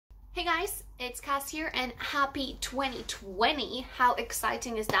Hey guys, it's Cass here and happy 2020. How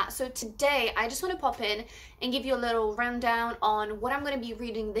exciting is that? So today I just want to pop in and give you a little rundown on what I'm going to be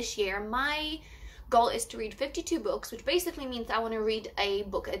reading this year. My goal is to read 52 books, which basically means I want to read a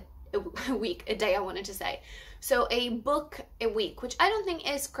book a week, a day I wanted to say. So a book a week, which I don't think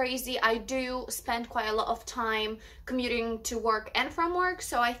is crazy. I do spend quite a lot of time commuting to work and from work,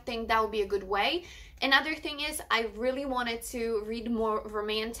 so I think that would be a good way. Another thing is I really wanted to read more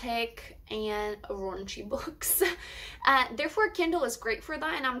romantic and raunchy books. Therefore, Kindle is great for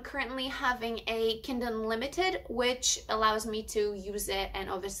that, and I'm currently having a Kindle Unlimited, which allows me to use it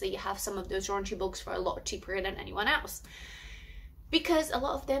and obviously have some of those raunchy books for a lot cheaper than anyone else. Because a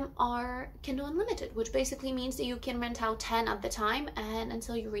lot of them are Kindle Unlimited, which basically means that you can rent out 10 at the time, and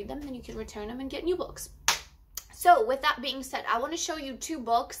until you read them, then you can return them and get new books. So with that being said, I want to show you two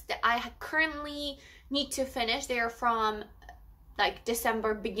books that I currently need to finish. They are from like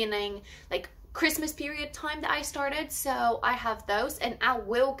December beginning, like Christmas period time that I started. So I have those, and I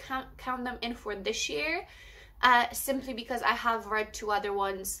will count them in for this year, simply because I have read two other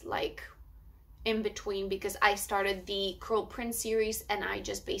ones like in between, because I started the Cruel Prince series and I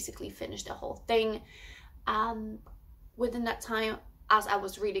just basically finished the whole thing within that time as I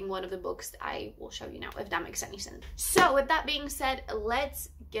was reading one of the books. I will show you now if that makes any sense. So with that being said, let's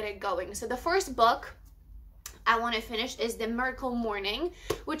get it going. So the first book I want to finish is The Miracle Morning.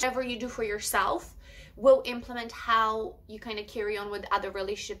 Whichever you do for yourself will implement how you kind of carry on with other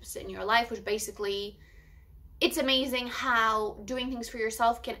relationships in your life, which basically, it's amazing how doing things for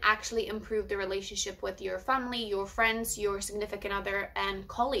yourself can actually improve the relationship with your family, your friends, your significant other, and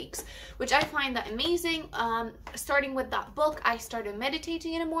colleagues, which I find that amazing. Starting with that book, I started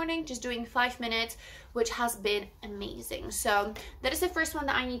meditating in the morning, just doing 5 minutes, which has been amazing. So that is the first one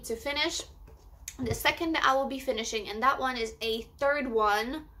that I need to finish. The second that I will be finishing, and that one is a third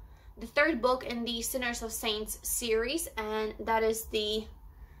one, the third book in the Sinners of Saints series, and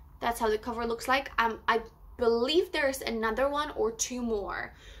that's how the cover looks like. I believe there's another one or two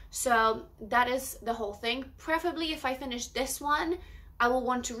more, so that is the whole thing. Preferably, if I finish this one, I will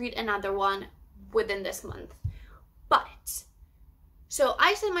want to read another one within this month. But so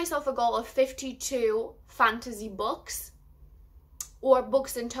I set myself a goal of 52 fantasy books, or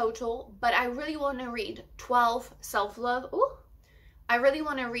books in total, but I really want to read 12 self-love. I really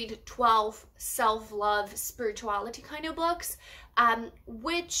want to read 12 self-love, spirituality kind of books,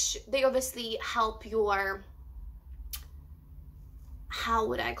 which they obviously help your, how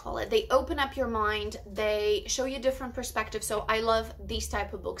would I call it? They open up your mind, they show you different perspectives. So I love these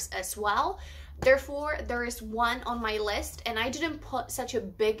type of books as well. Therefore, there is one on my list, and I didn't put such a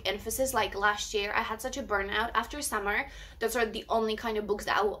big emphasis like last year. I had such a burnout after summer. Those are the only kind of books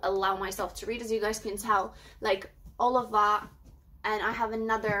that I will allow myself to read, as you guys can tell, like all of that. And I have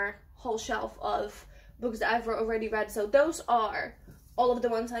another whole shelf of books that I've already read. So those are all of the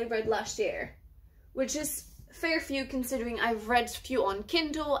ones I read last year, which is fair few considering I've read few on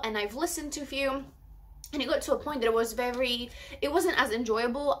Kindle and I've listened to few. And it got to a point that it wasn't as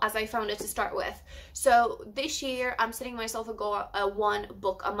enjoyable as I found it to start with. So this year I'm setting myself a goal, one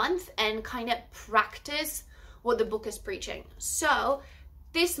book a month, and kind of practice what the book is preaching. So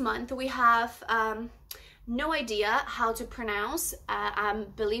this month we have no idea how to pronounce, I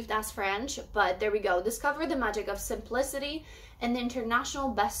believe that's French, but there we go. Discover the Magic of Simplicity, an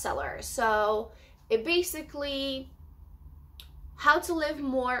international bestseller. So it basically, how to live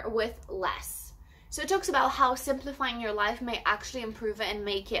more with less. So it talks about how simplifying your life may actually improve it and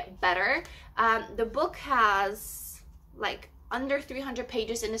make it better. The book has like under 300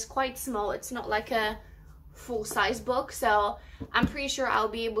 pages and is quite small. It's not like a full-size book, so I'm pretty sure I'll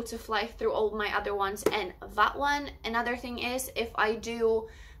be able to fly through all my other ones and that one. Another thing is, if I do,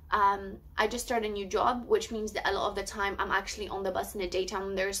 I just started a new job, which means that a lot of the time I'm actually on the bus in the daytime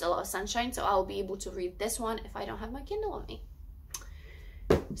when there's a lot of sunshine, so I'll be able to read this one if I don't have my Kindle on me.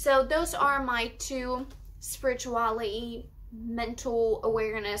 So those are my two spirituality, mental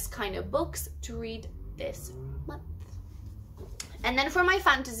awareness kind of books to read this month. And then for my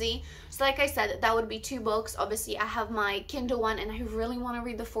fantasy, so like I said, that would be two books. Obviously, I have my Kindle one, and I really want to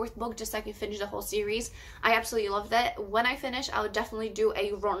read the fourth book just so I can finish the whole series. I absolutely love that. When I finish, I would definitely do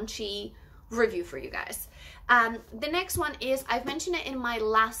a raunchy review for you guys. The next one is, I've mentioned it in my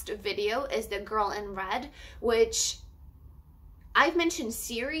last video, is The Girl in Red, which I've mentioned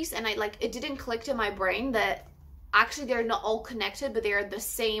series, and it didn't click to my brain that actually they're not all connected, but they are the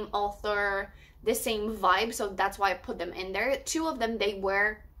same author, the same vibe, so that's why I put them in there. Two of them, they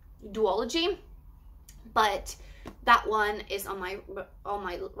were duology, but that one is on my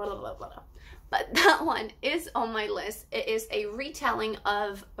but that one is on my list. It is a retelling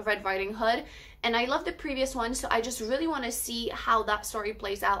of Red Riding Hood, and I love the previous one, so I just really want to see how that story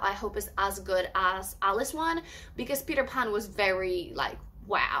plays out. I hope it's as good as Alice one, because Peter Pan was very like,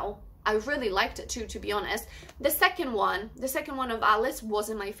 wow. I really liked it too, to be honest. The second one of Alice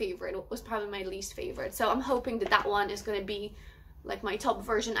wasn't my favorite. It was probably my least favorite. So I'm hoping that that one is going to be like my top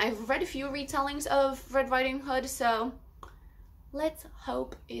version. I've read a few retellings of Red Riding Hood, so let's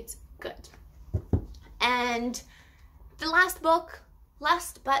hope it's good. And the last book,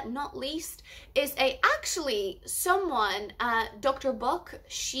 last but not least, is Dr. Book.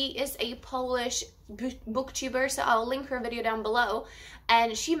 She is a Polish booktuber, so I'll link her video down below.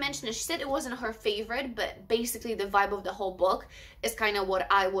 And she mentioned it. She said it wasn't her favorite, but basically the vibe of the whole book is kind of what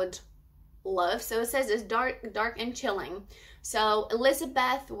I would love. So it says it's dark and chilling. So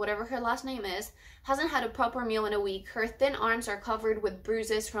Elizabeth, whatever her last name is, hasn't had a proper meal in a week. Her thin arms are covered with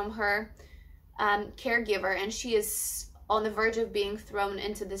bruises from her caregiver, and she is on the verge of being thrown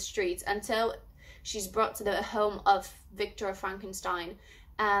into the streets until she's brought to the home of Victor Frankenstein.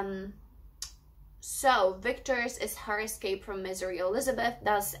 So Victor's is her escape from misery. Elizabeth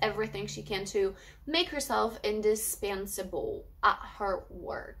does everything she can to make herself indispensable at her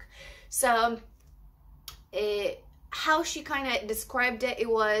work. So how she kind of described it, it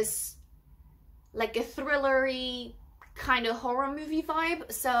was like a thrillery kind of horror movie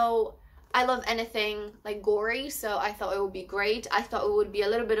vibe. So I love anything like gory, so I thought it would be great. I thought it would be a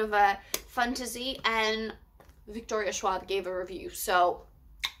little bit of a fantasy, and Victoria Schwab gave a review, so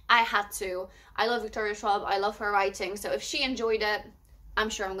I had to. I love Victoria Schwab. I love her writing, so if she enjoyed it, I'm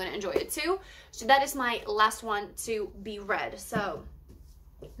sure I'm going to enjoy it too. So that is my last one to be read. So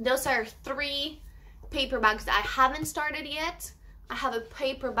those are 3 paperbacks that I haven't started yet. I have a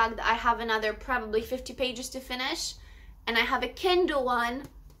paperback that I have another probably 50 pages to finish, and I have a Kindle one,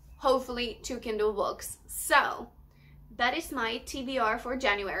 hopefully 2 Kindle books. So that is my TBR for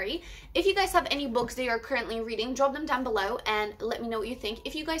January. If you guys have any books that you're currently reading, drop them down below and let me know what you think.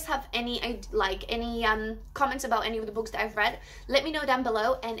 If you guys have any comments about any of the books that I've read, let me know down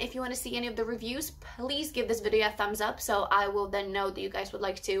below. And if you want to see any of the reviews, please give this video a thumbs up, so I will then know that you guys would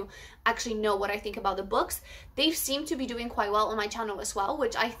like to actually know what I think about the books. They seem to be doing quite well on my channel as well,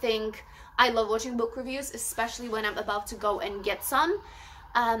 which I think, I love watching book reviews, especially when I'm about to go and get some.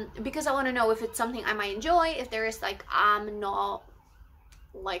 Because I want to know if it's something I might enjoy, if there is like, I'm not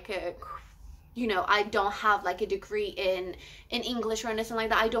like a, you know, I don't have like a degree in English or anything like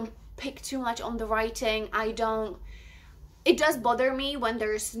that. I don't pick too much on the writing. It does bother me when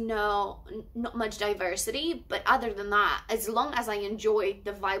there's not much diversity, but other than that, as long as I enjoy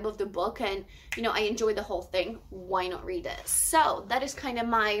the vibe of the book and, you know, I enjoy the whole thing, why not read it? So that is kind of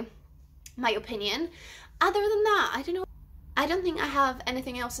my opinion. Other than that, I don't know. I don't think I have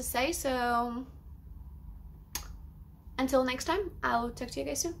anything else to say, so until next time, I'll talk to you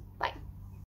guys soon. Bye.